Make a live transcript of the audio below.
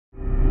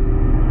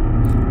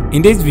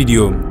In this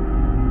video,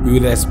 we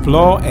will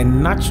explore a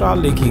natural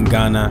lake in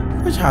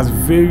Ghana which has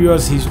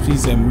various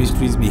histories and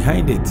mysteries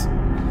behind it.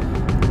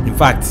 In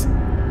fact,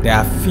 there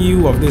are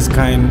few of this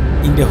kind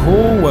in the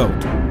whole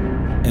world.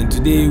 And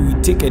today we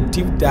take a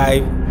deep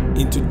dive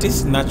into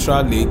this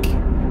natural lake,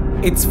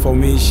 its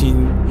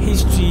formation,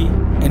 history,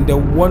 and the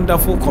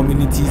wonderful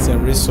communities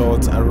and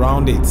resorts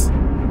around it.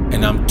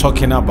 And I'm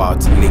talking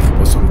about Lake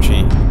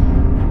Bosomtwe.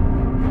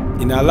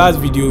 In our last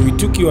video, we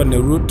took you on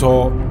a road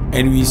tour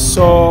and we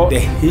saw the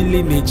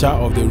hilly nature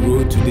of the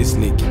road to this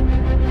lake.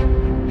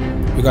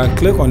 You can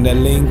click on the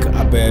link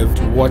above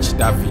to watch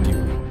that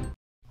video.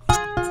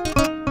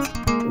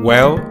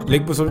 Well,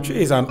 Lake Bosomtwe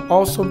is an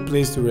awesome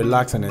place to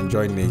relax and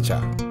enjoy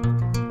nature.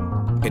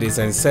 It is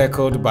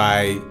encircled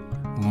by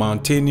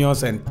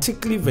mountainous and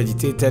thickly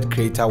vegetated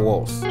crater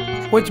walls,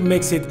 which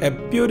makes it a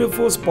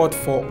beautiful spot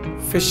for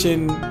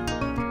fishing,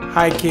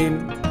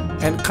 hiking,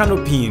 and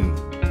canopying.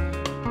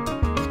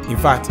 In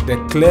fact, the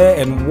clear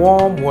and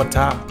warm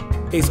water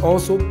is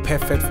also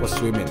perfect for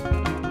swimming.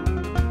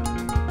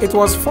 It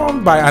was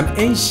formed by an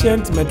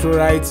ancient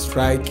meteorite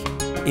strike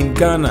in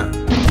Ghana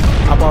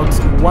about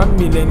 1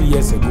 million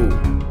years ago,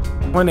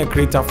 when a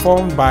crater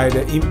formed by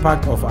the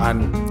impact of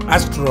an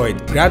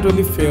asteroid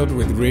gradually filled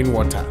with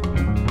rainwater.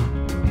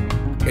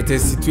 It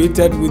is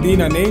situated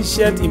within an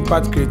ancient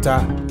impact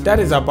crater that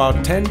is about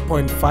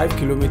 10.5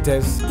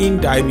 kilometers in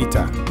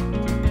diameter.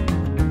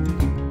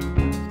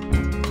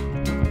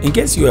 In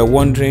case you are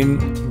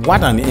wondering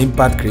what an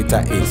impact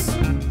crater is,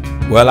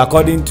 well,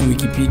 according to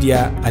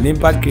Wikipedia, an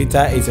impact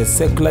crater is a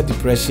circular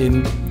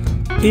depression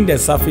in the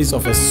surface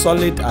of a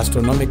solid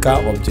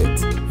astronomical object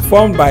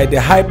formed by the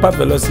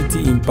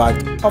hypervelocity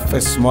impact of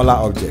a smaller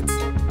object.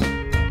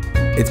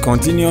 It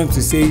continues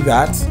to say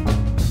that,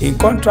 in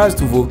contrast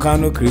to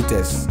volcano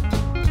craters,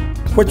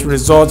 which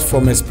result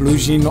from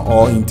explosion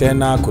or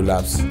internal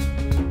collapse,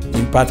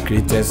 impact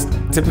craters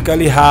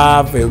typically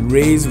have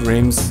raised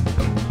rims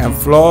and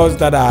floors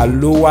that are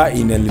lower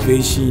in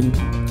elevation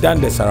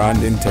than the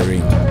surrounding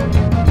terrain.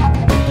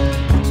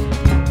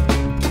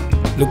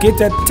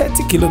 Located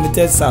 30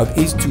 kilometers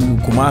southeast to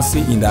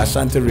Kumasi in the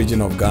Ashanti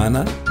region of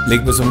Ghana,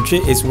 Lake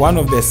Bosomtwe is one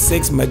of the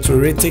 6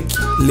 meteoritic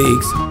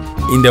lakes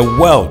in the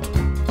world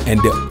and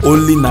the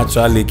only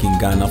natural lake in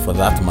Ghana for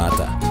that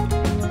matter.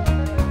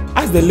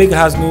 As the lake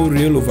has no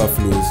real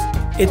overflows,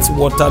 its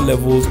water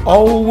levels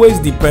always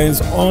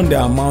depends on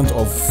the amount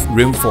of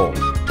rainfall.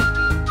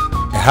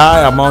 A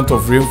high amount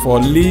of rainfall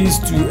leads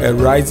to a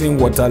rising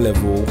water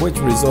level, which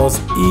results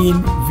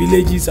in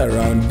villages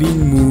around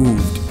being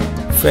moved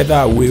further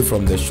away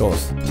from the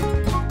shores.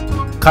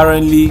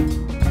 Currently,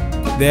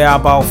 there are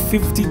about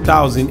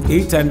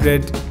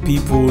 50,800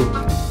 people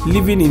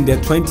living in the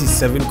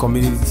 27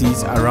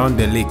 communities around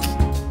the lake.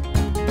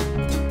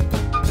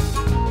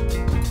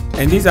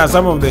 And these are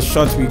some of the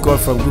shots we got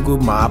from Google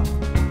Maps,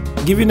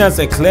 giving us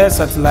a clear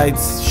satellite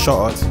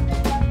shot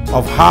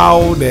of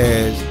how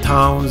the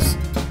towns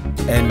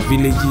and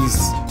villages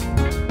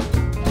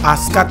are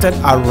scattered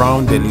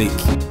around the lake.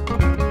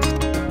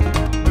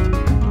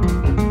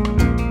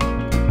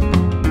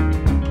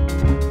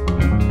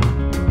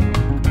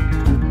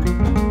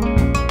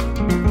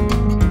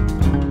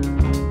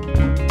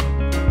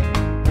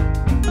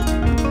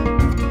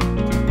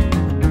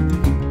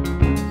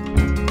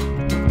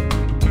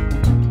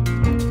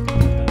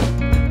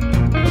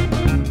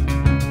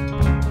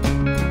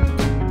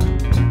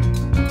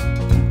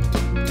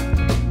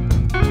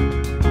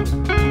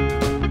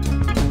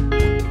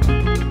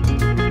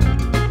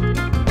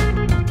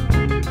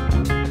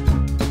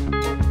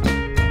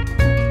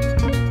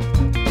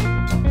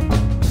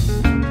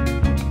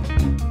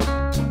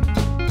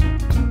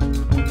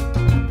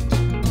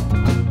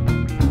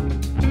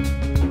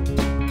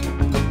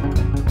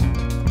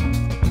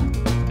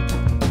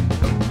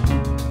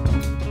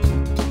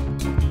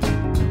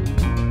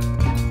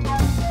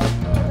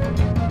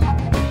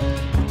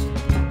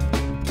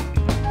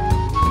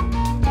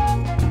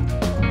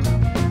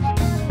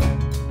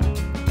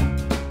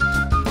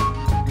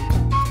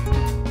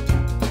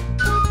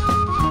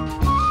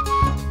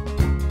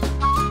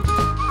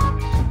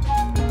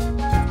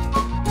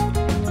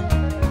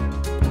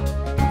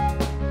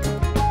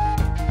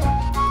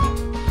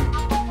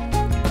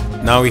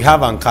 Now we have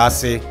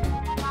Ankasi,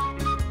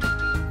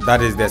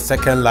 that is the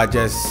second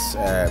largest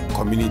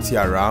community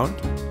around.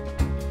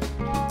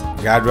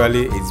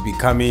 Gradually it's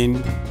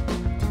becoming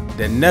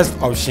the next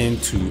option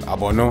to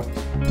Abono.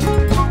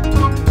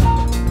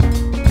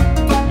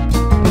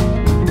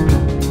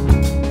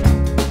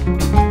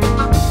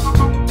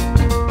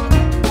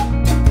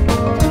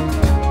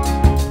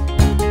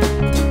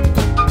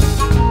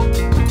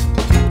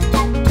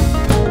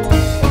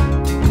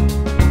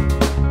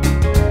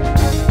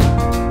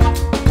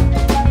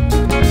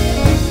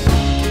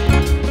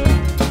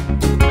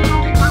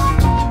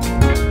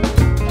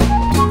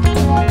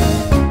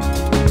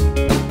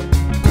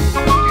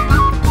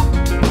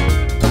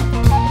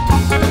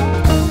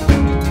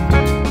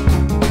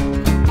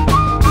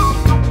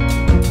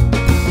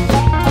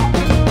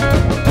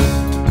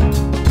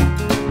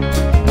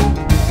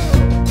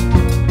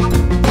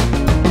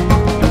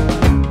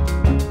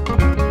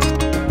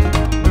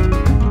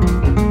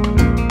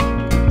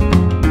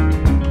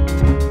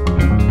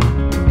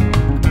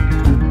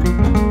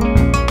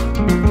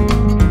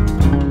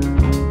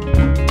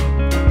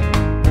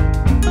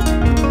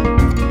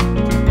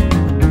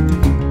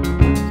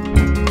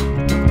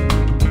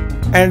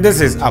 And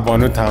this is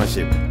Abono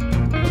Township,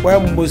 where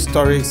most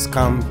tourists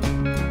come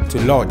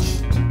to lodge.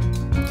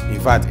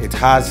 In fact, it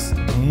has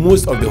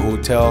most of the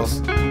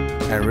hotels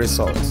and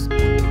resorts.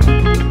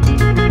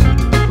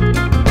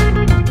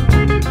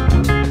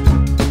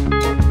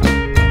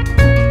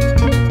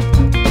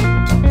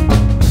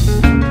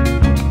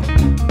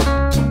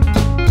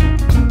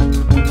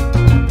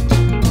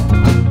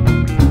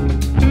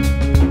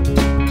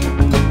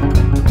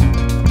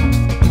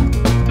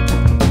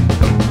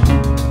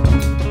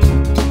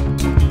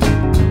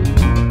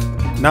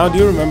 Now, do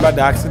you remember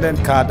the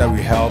accident car that we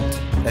helped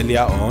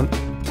earlier on?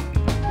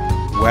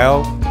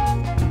 Well,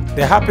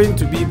 there happened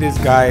to be this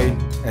guy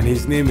and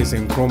his name is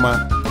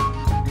Nkrumah.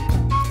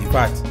 In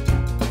fact,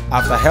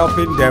 after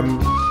helping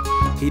them,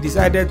 he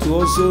decided to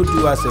also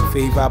do us a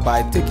favor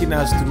by taking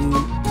us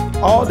through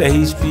all the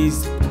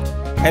histories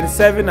and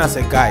serving as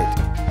a guide.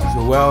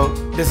 So, well,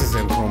 this is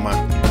Nkrumah.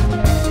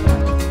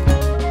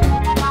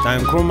 Now,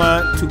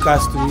 Nkrumah took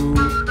us through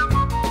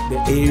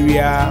the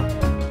area,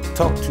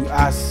 talked to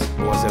us.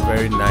 It was a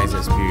very nice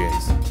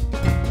experience.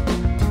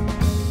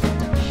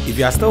 If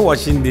you are still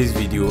watching this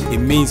video, it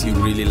means you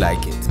really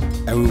like it,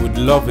 and we would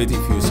love it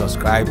if you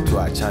subscribe to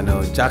our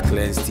channel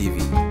Jacklens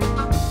TV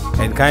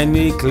and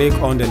kindly click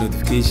on the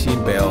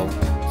notification bell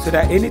so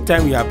that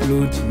anytime we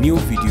upload new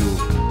video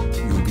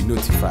you will be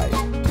notified.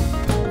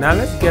 Now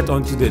let's get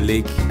onto the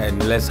lake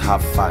and let's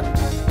have fun.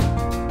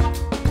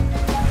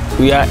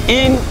 We are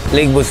in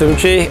Lake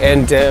Bosomtwe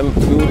and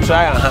we will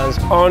try our hands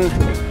on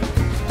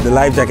the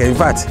life jacket. In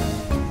fact,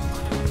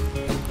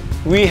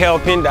 we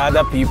helping the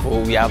other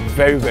people. We are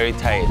very, very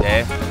tired.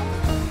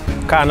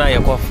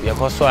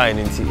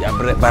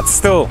 But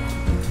still,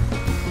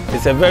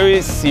 it's a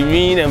very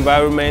serene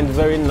environment,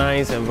 very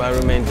nice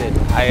environment, and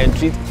I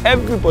entreat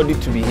everybody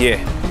to be here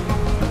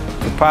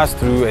to pass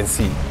through and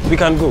see. We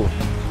can go.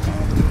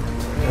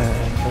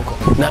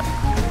 Now,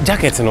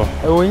 jacket no.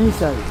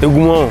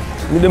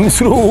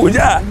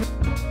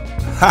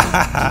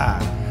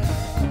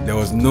 There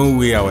was no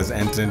way I was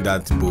entering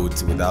that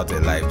boat without a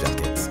life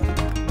jacket.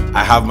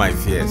 I have my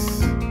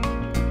fears,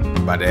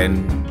 but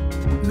then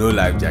no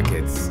life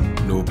jackets,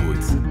 no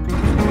boats. Do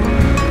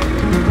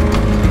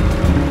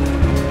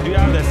you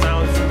have the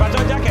sounds? But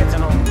your jacket, you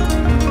know.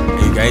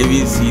 You can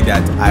even see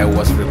that I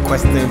was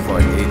requesting for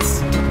it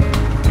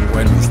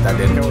when we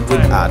started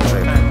with our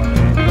trip.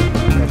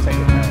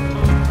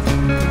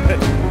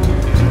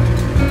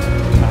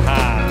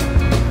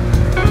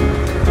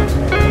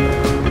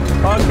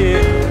 Okay.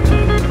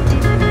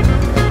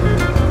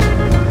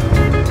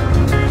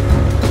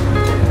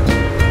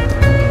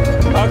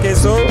 Okay,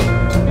 so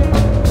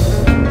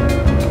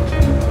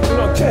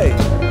okay.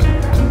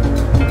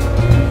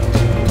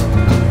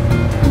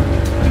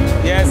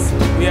 Yes,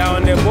 we are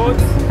on the boat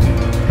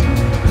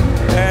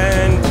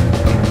and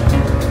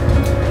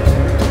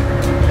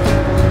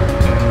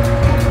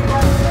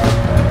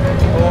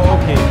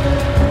okay.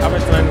 I'm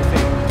trying to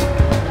think.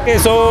 Okay,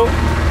 so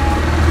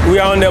we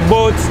are on the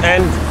boat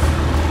and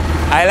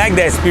I like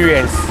the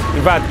experience.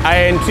 In fact,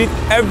 I entreat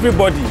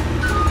everybody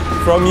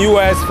from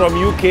US, from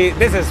UK.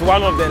 This is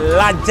one of the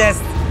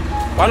largest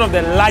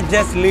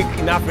lakes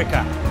in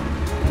Africa.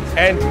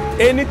 And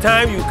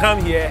anytime you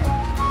come here,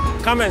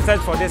 come and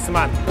search for this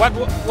man.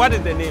 What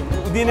is the name?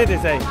 Didnt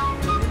is saying?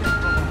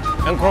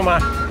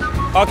 Nkrumah.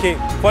 Okay.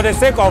 For the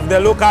sake of the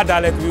local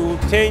dialect, we will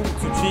change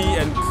to Chi,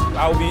 and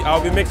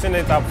I'll be mixing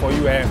it up for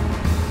you.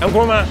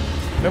 Nkrumah,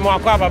 memo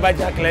akwa baba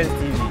Jacklens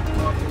TV.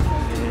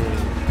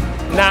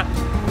 Now,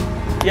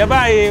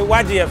 yabai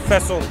wadi a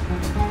vessel.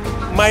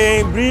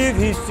 My brief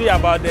history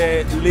about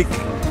the lake.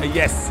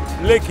 Yes,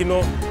 lake, you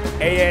know,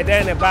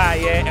 then a bar,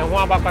 and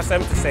one about to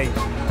say.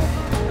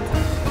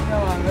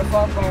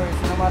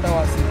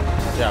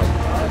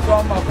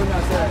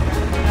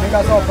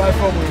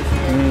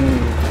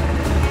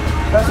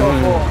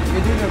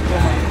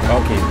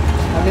 Okay.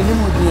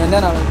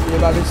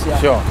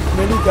 Sure.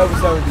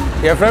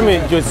 Your friend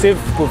is Joseph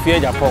Kofi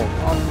Japan.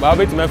 But I'll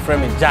be my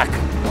friend Jack.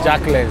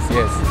 Jacklens,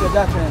 yes.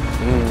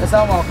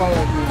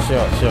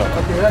 Sure, sure.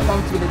 Okay,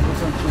 welcome to the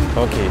Bosomtwe.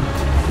 Okay.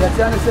 The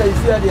channel says you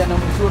see the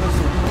number two.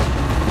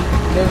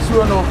 Then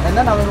sure no, and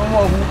then I will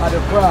know who are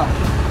the crowd.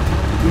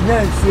 You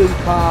know, sweet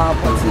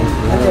party.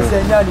 And they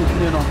say,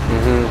 you know.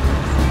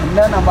 And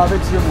then I'm about to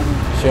move.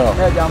 Sure.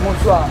 I'm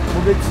also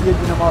moving to you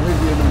in my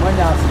review. When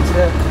I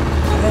say,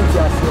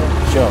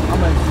 sure.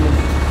 I'm a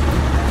sweet.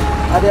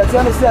 And the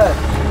channel said,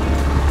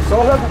 so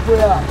I have to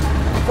put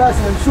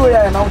first, I'm sure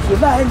I announced you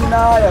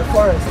now in a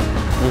forest.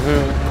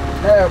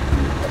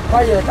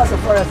 Quiet, that's a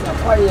forest,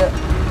 quiet.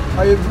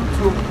 I have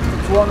to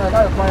one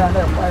another fire,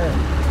 fire.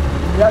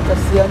 You have to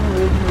see any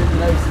way you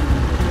nice.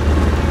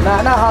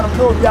 Now, I have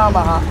no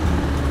Yamaha.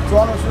 So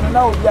I should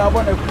know we are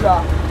one of the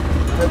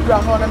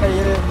ground on a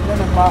year,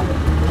 then a map.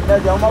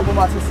 That's your mobile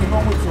master,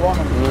 Simon, which you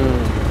want.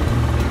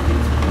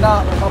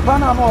 Now, a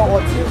Panama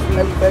or Chief,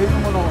 like Fire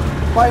Mono,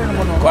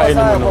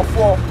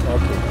 4.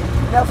 Okay.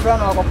 Never run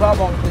out of a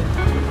problem.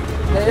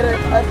 I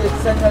did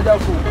send your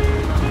dog,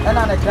 and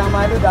I can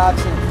do the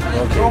action.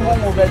 No more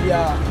over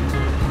there.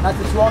 At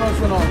the one of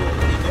you know,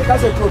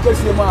 because a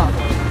professional man,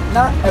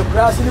 na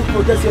ekura se ni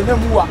protest na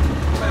muwa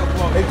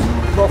etu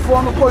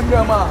bofo no ko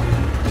nwam a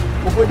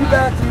obodi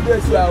ba 3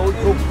 days a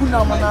okuna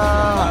mana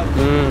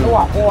no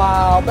wa ko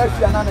a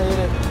obafia na na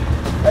yere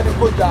e de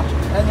koja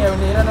ene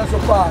oni na so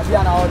kwa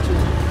bia na ochi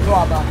no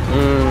aba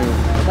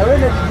na we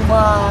ne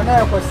duma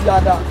na ekosi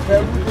ada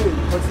every day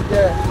kosi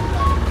de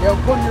ye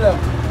konile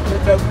e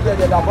every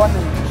day da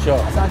bonni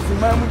sure asanti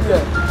mamu de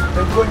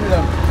e konile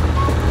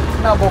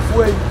na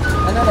bofo yi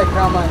ene na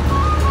krama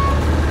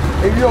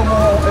ewi omo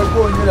e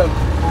konile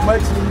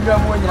machi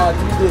nwam nyina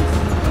 3 days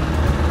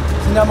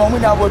na mo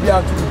munya bo bia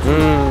tu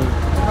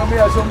no me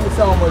aso mu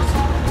sa omo ti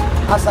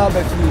asa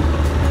ba fi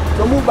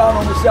to mu ba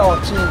no mu sia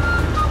ochi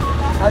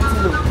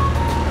atilo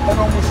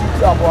ono mu shi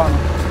ti abo ano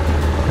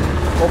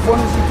ofo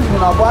no shi ti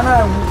na abo na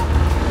hu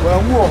wa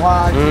hu o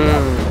ha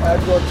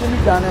ti do chi mi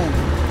gane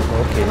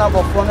okay na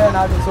bo fo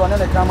na bi so na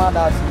le kama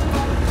da ti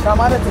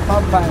kama da ti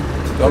pam pam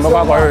to mo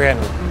ba ko re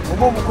no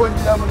mo mu ko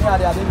ni da mu ni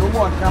ade ade no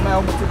mo on kama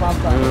o mu ti pam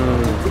pam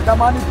ti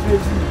kama ni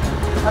treji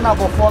ana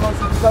bo fo no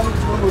shi ti kama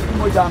ti no di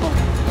mo ja no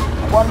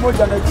one more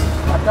than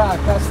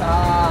aka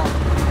sa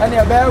and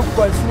a bear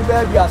was in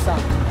baby asa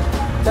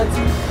 30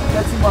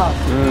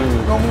 miles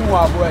no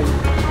more boy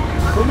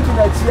so me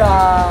na tia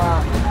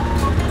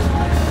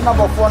na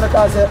bofo na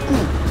ka say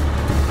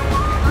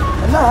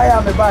na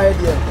haya me ba he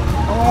there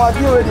won wa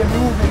dey we dey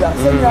move that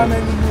say me am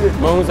ni ni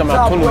mo sa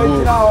ma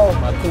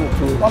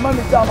tunu mama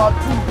mi ta ma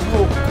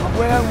tunu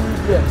abo ya wu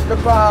there the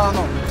pa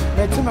no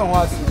na ti me ho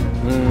asi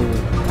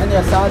and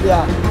ya sa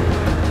dia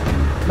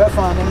be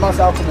fa ni ma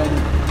sa ko mani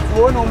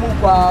wo no mu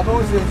kwa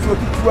no se so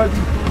tuwa bi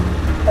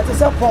at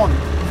a pond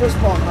fish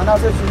pond and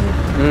as if you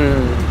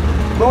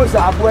those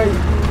are boy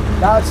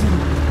that's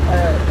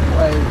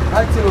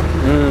actually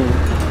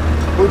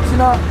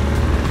otina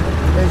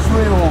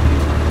esuwe ho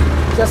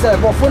just say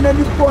but for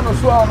any pond no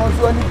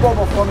so any pond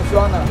of no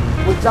so na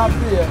we jump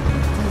here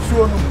to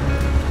so no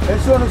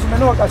esuwe no so me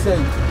no ka say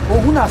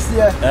ohun ase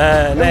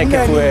na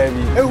eketo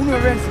bi ehun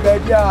rent ba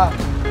bia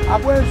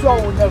aboy so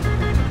wo na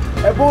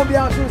ebon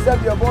bia so se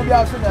bia ebon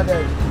bia so na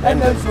dey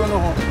ena nsuo no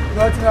ho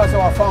na oti na so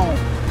wa fa ho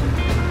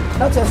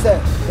na che se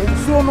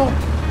nsuo no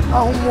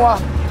ahomwa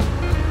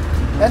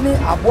eni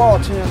aboa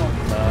oche no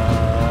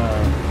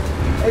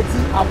eti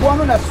aboa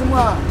no na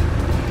suma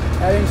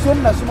nsuo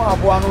no na suma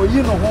aboa no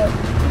yi no ho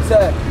se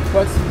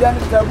kwasidia ni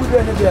tabude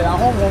ni bia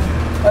ahomhom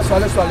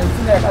esole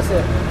ti na ka se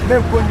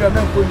menkonwa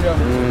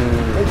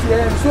eti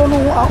nsuo no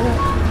ho aho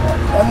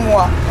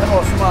emwa ena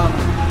osuma no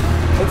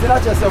eti na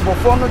che se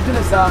bofo no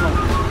dine sa no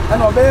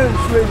ena obe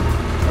nsuo yi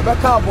obe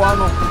ka aboa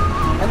no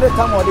ene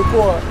tam odi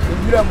ko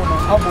nwira mu no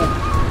abo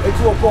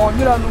eti okọ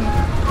nwira no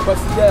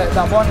kwasidia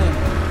da boni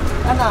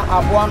ena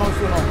aboa no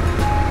so no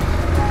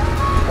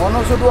ono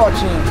so do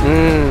ochi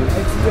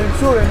eti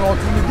nsuo no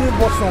otumi di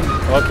bosom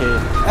okay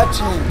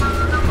echi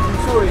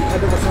nsuo e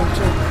de bosom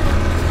chi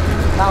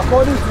na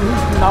according to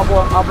history na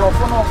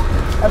abrofo no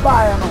e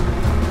ba ya no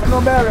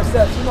no be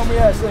research no me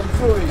yes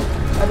nsuo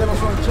e de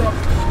bosom chi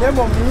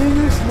nemo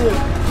mi use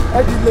name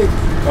e di lake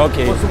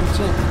okay bosom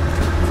chi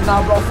na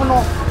abrofo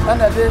no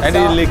ena de and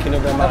the lake no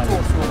be man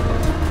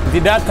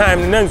did that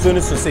time na nsuo no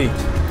so say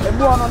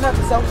emu ono na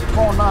te say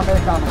kon na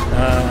America no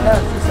na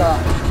so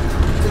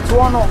tete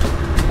ono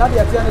na de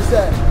ate ne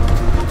say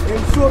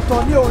nsuo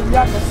to ni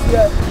onya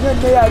kese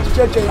ne ya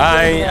chicheche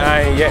ai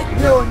yeah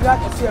ni onya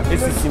kese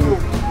esisimu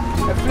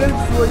e friend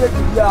nsuo ye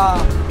bia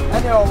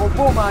ene o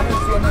bo ma ne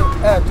nsuo ne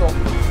eto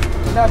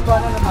na to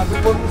na na be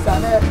bo sa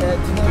na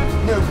tine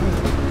na egu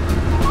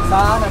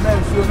sa na me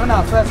nsuo no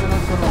na first no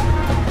nsuo no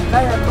na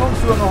ye no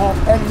nsuo no ho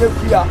ene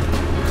kua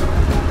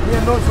ni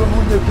no nsuo no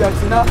ne kua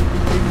tina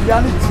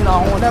bia ni tina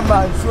ho na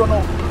ma nsuo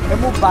no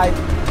emu bai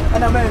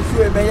ena me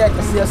nsuo e be ye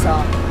kese sa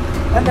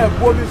ena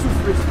bo bi su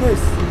free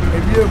space e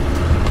biem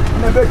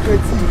na be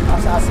creative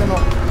asase no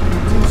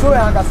nsuo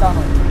ya ngasa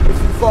no e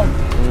fi form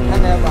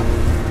ena eba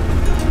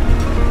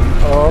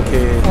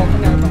okay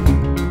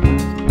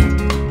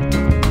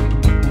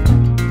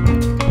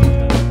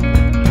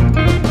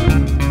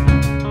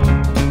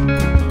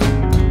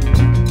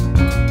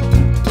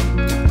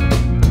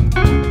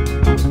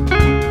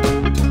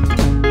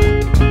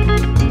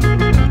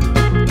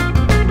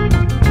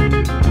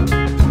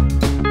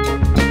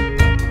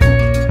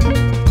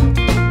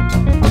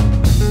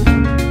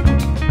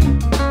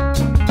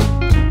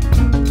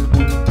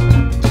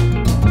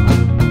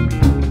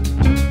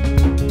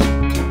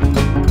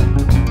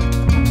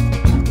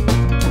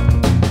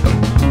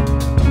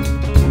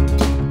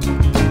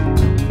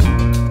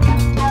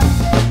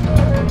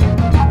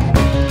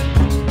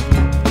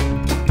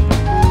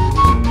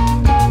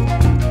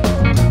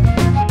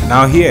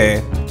Now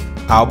here,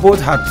 our boat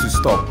had to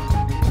stop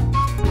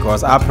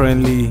because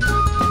apparently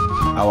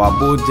our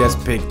boat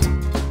just picked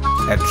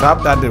a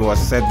trap that was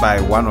set by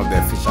one of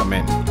the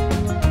fishermen.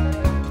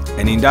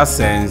 And in that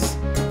sense,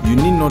 you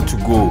need not to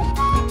go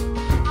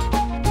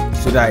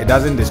so that it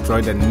doesn't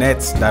destroy the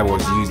nets that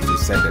was used to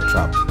set the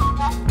trap.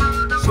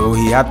 So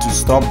he had to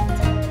stop,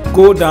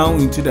 go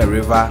down into the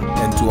river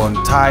and to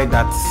untie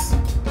that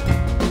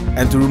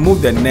and to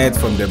remove the net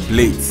from the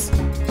blades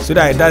so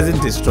that it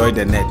doesn't destroy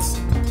the nets.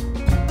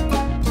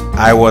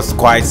 I was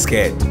quite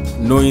scared,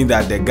 knowing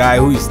that the guy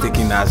who is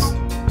taking us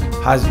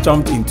has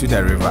jumped into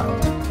the river.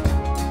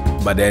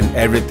 But then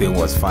everything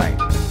was fine.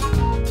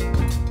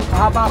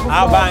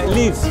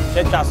 Leaves.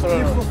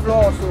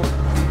 Floor, so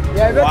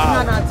yeah,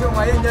 until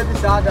my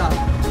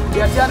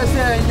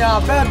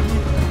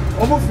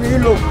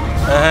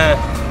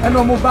and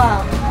no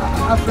mobile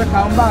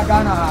Africa,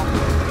 Ghana.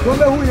 Don't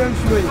know who you're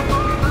showing.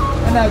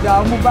 And I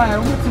got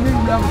mobile, which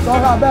means so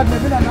bad,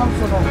 maybe an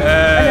answer.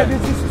 And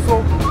this is so.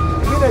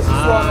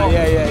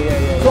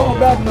 Yeah. So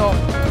bad, no.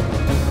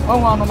 Oh,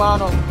 one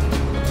mano.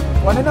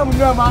 When I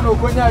know Mano,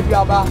 when I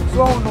have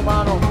so no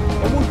mano, I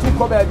want to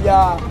come back.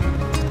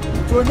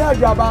 So now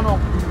Jabano,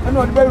 and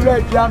not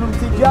very piano,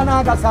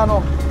 Tiana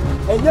Gasano,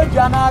 and yet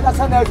Jana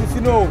Gasana, as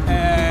you know,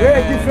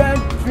 very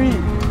different tree.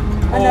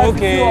 And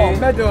okay,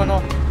 Medono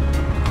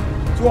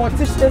to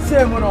teach the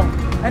same one,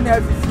 and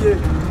every year,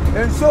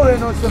 and so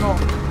no,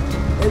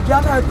 a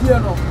Jana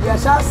piano,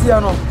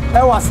 Yashasiano,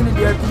 I was in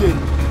the appeal.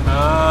 A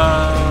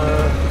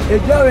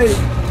Jerry,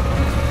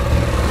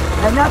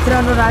 and not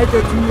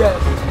 392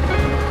 years,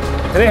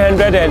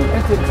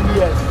 382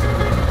 years,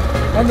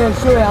 and then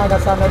so I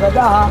understand that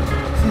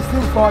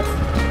 1640.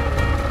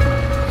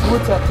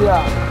 What's up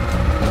here?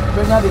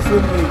 When are the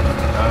same age?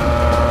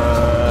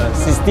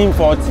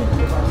 1640.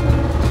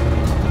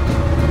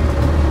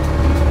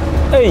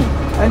 Hey!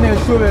 And then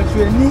so when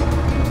you live,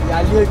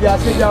 you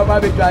say you have a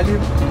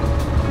live.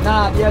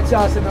 Now, dear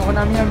Charles, and when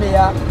I'm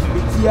here,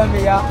 it's here, and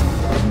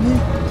me,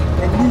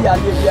 I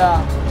live here,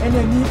 and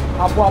then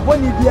I bought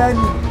one Indian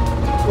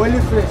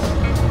only fresh.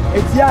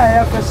 It's here, I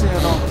have fishing,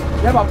 you know.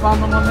 You have a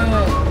farm on me.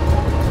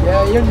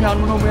 Yeah, you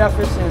know, we are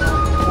fishing.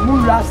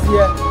 Last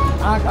year,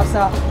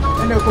 Ankasa,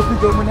 and a copy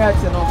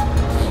dominate, you know.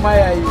 My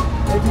it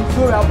is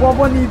so a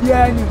Bobony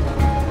Biani,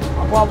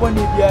 a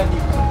Bobony Biani.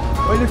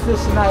 Only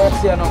fish and I have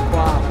seen on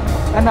fire.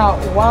 And now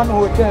one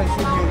hotel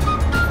should you.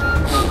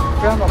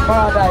 Friend of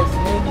paradise,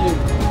 name you.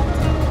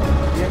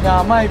 You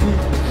now might be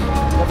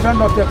a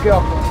friend of the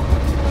Kyoko.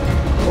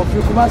 Of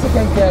you come as a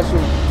care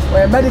show,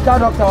 or a medical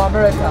doctor of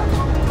America,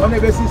 on the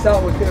basis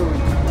of hotel.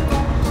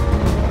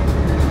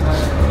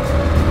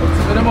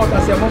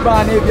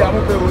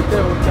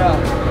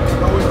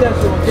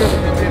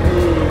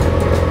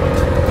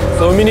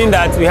 So meaning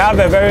that we have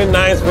a very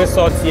nice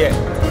resort here.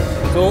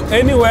 So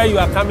anywhere you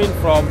are coming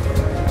from,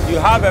 you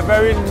have a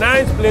very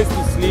nice place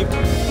to sleep.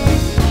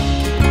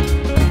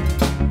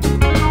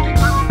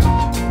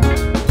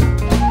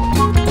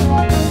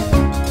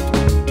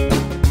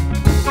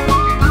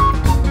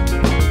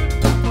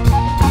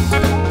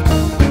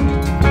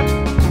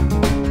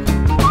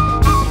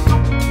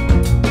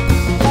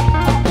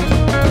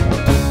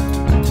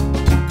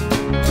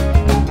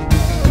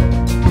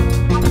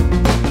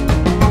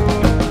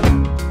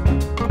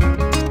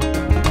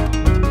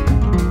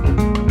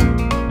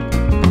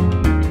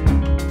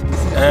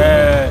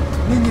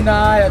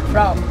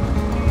 Proud.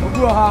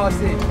 How I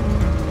say,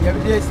 you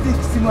have stick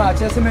similar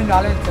Chesaman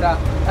Alentra,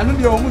 and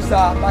the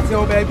Omusa, but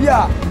your baby,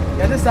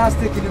 you just are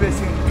sticking the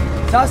basin.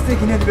 Just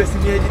sticking in the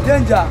basin,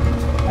 danger.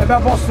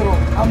 About Bosro,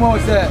 I'm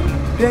always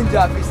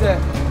danger, he said.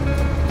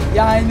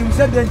 Yeah, I knew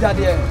said danger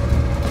there.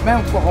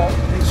 Man for home,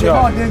 she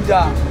found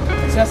danger.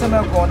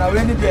 Chesaman corner,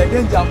 when it be a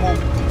danger move,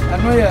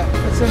 and we are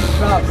the same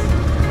crowds.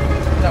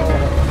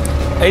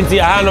 Ain't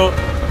the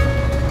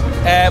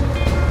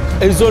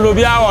it's all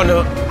be our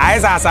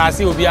eyes as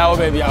will be our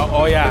baby.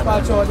 Oh, yeah.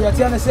 But you're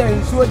telling us,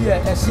 ensure dear,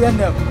 and see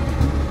them.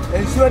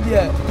 Ensure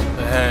dear.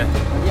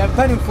 You're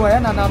penny for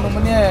an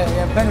anomaly,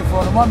 and penny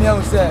for the mommy, I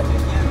will say,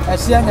 a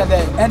sienna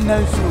day, and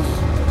no shoes.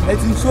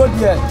 Let's ensure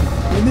dear.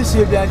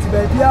 Initially, we are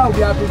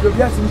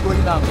getting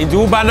going now. In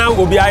Dubana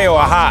will be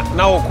our heart.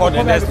 Now, we'll call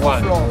the next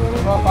one.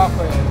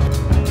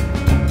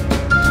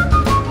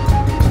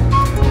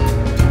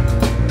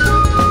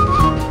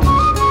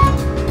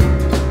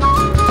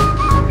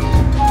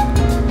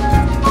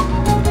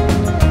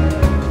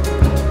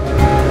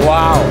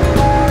 Wow,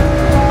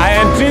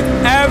 I entreat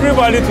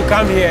everybody to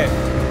come here.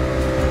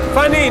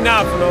 Funny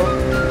enough, no,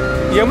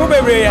 you move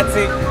every yet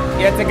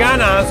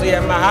Ghana, so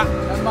Yamaha,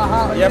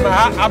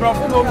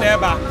 Abraham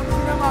never.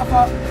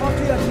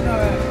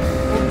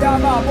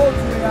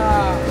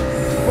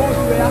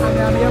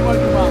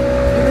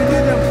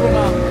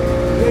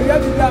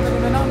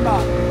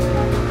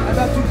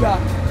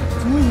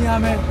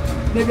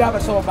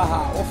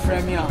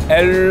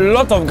 A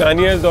lot of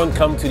Ghanaians don't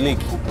come to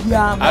Lake.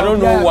 I don't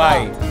know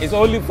why. It's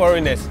only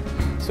foreigners.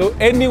 So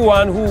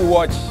anyone who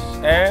watch,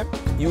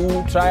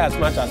 you try as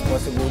much as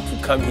possible to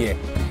come here.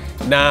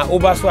 Now,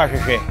 Obaso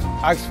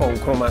ask for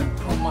Nkrumah.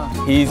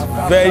 He is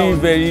very,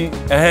 very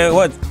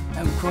what?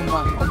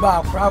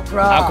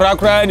 Nkrumah.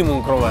 Akra ni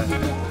Nkrumah.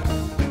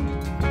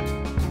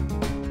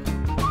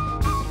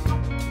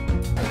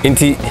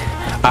 Inti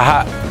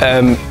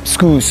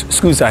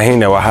schools are here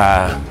now.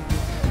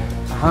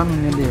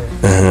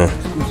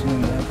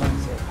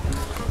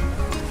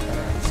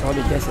 All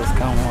the guests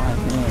come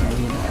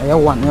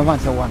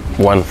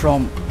one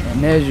from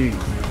nursery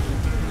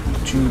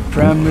to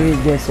primary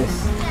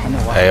guests and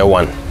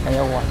one.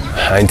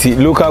 Anti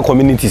local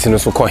communities in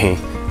also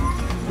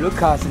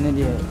Lucas in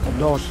the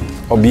doors.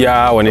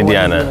 Obia one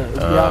Indiana.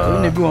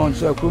 In the bone,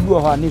 so could go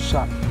her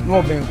Nisha,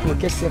 no Ben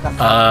Kesseka.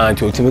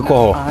 To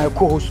Timiko. I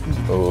co host.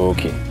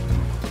 Okay.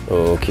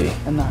 Okay.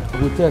 And I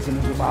will tell you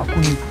about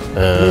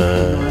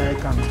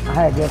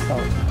high guest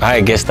house.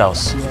 High guest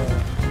house.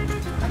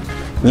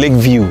 Lake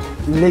View.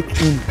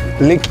 Lake Inn.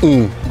 Lake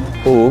Inn.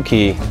 Oh,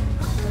 okay.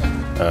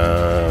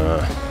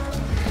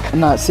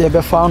 And I say,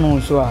 be found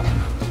also.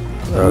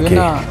 Okay.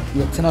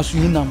 You're tennis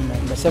in them,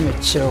 the same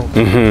chill.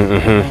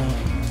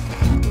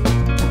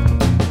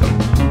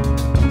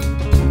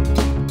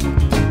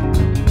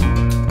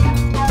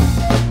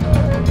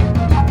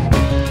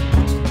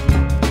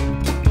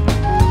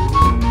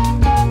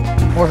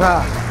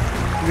 Ora,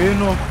 we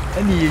know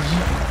any ye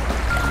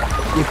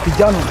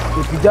pijano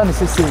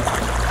say.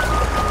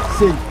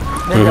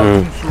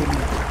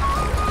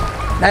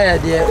 Now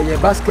the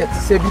basket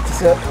say bit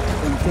say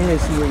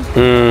things way.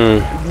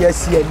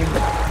 Yes,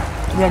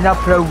 yeah, na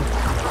proud.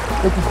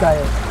 Let it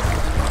die.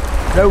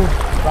 Proud.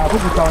 Ba ku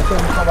ta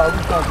say ba ku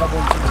ta ba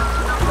bon.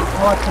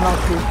 What can I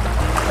say?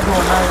 I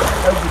don't know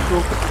how to do.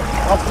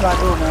 After I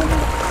don't know.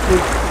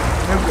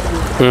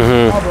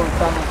 How about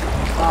that?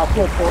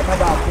 Popo na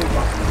ba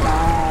popo.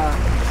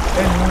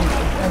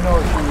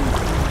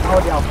 How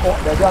they are fought,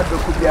 the dad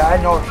could be I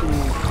know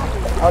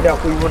how they are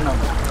going on.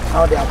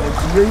 How they are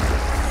going.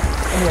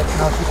 And yet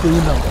now to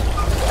you know.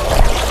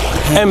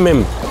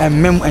 MM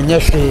and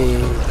yes,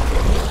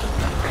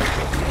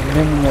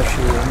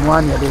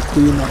 one of the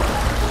queen.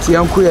 See,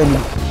 I'm queer.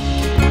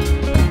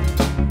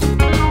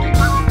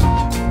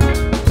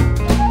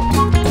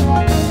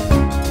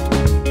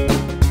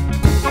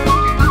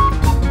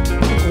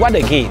 What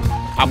again?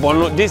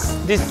 Abono.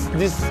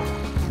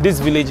 This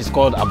village is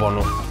called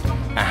Abono.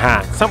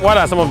 What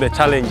are some of the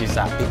challenges?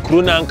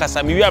 Corona and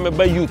Kasa, we are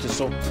a youth,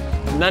 so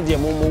not the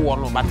Momo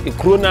one, but the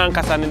Corona and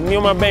Kasa and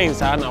Numa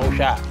Banks are now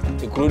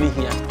the Crony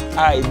here.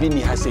 I been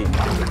has it.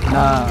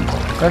 Now,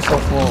 first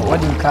of all,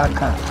 what in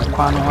Kaka,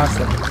 Quano has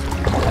said,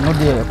 I know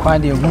the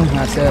Quine moon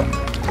has said,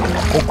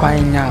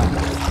 Oquina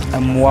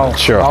and wow,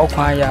 sure,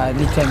 Oquia,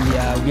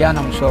 Litania,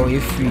 Vianam, so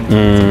if free.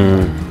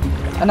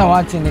 And I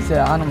want to say,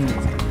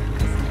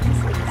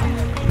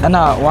 and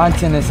I want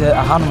to say,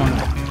 a Hanuman,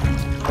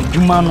 a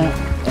Jumano.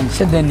 And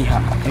said then he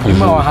had a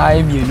more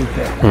high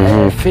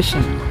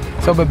fishing.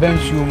 So the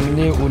bench you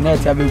may or net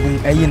have been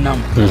a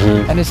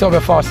and it's over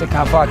for a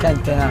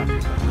can't tell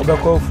over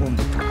call from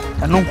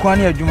and no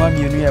quania Juma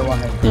near one.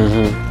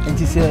 And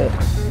he said,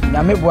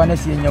 Yame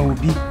Buanas in your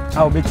be,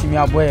 I'll bet me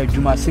a boy of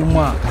Juma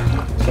Simoa,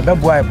 a bad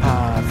boy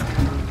path.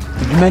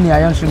 Many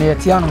I answer near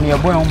Tiano, near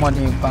boy on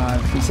money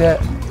path. He said,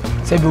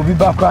 we'll be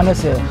back on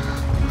us,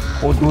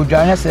 or do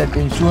Jana said,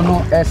 and soon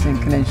no S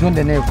inclination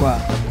the neighbor.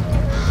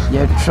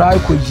 You try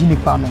to gini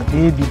pano,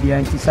 baby,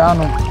 and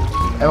Tisano.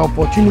 An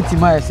opportunity,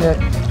 my say,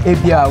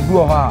 Abia,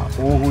 Buha,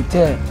 or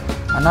hotel,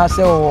 and I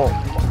say, oh,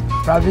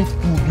 private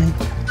UB.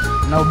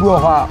 Now,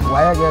 Buha,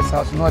 why I guess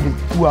house, not the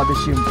two of the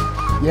shim.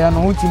 Yeah,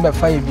 no team by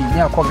 5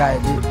 near Kogai.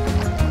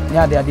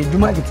 Yeah, they do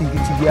my getting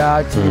to be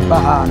out,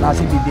 Baha,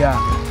 Nasi Bibia.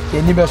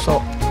 They never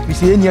saw. We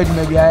see any of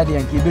maybe idea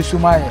and keep it so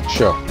my.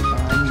 Sure.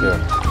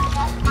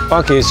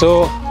 Okay,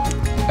 so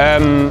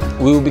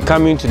we will be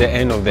coming to the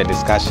end of the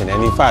discussion,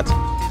 and in fact,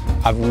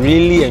 I've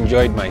really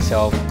enjoyed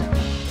myself.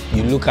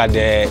 You look at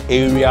the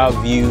aerial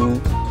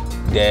view,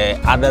 the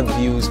other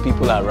views,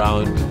 people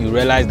around, you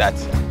realize that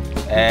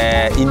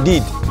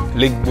indeed,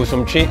 Lake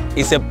Bosomtwe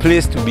is a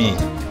place to be.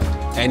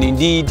 And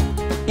indeed,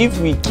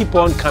 if we keep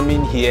on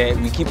coming here,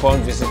 we keep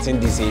on visiting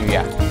this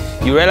area,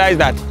 you realize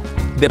that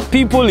the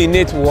people in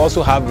it will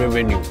also have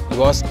revenue.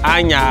 Because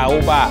Anya,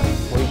 Oba,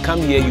 when you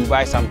come here, you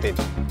buy something.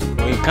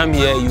 When you come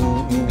here,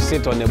 you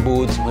sit on a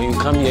boat. When you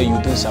come here,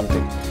 you do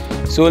something.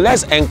 So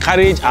let's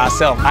encourage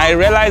ourselves. I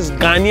realize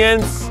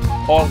Ghanaians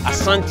or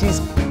Asantis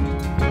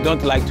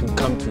don't like to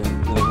come to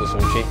Lake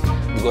Bosomtwe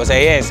because I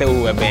hear say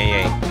we'll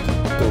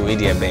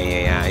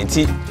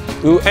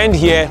end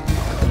here.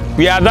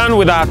 We are done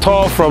with our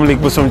tour from Lake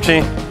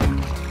Bosomtwe,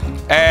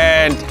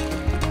 and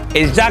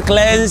it's Jack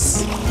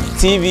Lens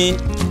TV,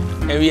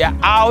 and we are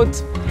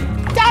out.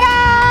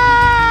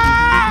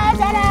 Ta-da!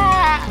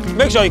 Ta-da!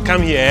 Make sure you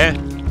come here. Eh?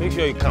 Make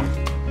sure you come.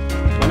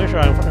 Make sure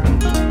I'm fine.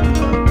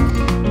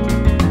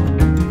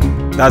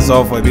 That's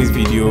all for this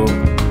video.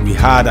 We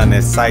had an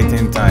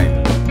exciting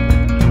time.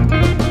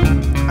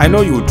 I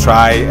know you'll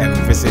try and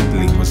visit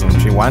Lake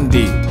Bosomtwe one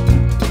day.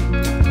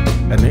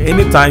 And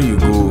anytime you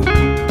go,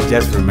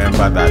 just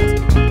remember that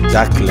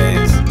Jack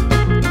Lens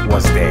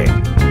was there.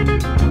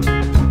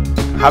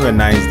 Have a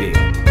nice day.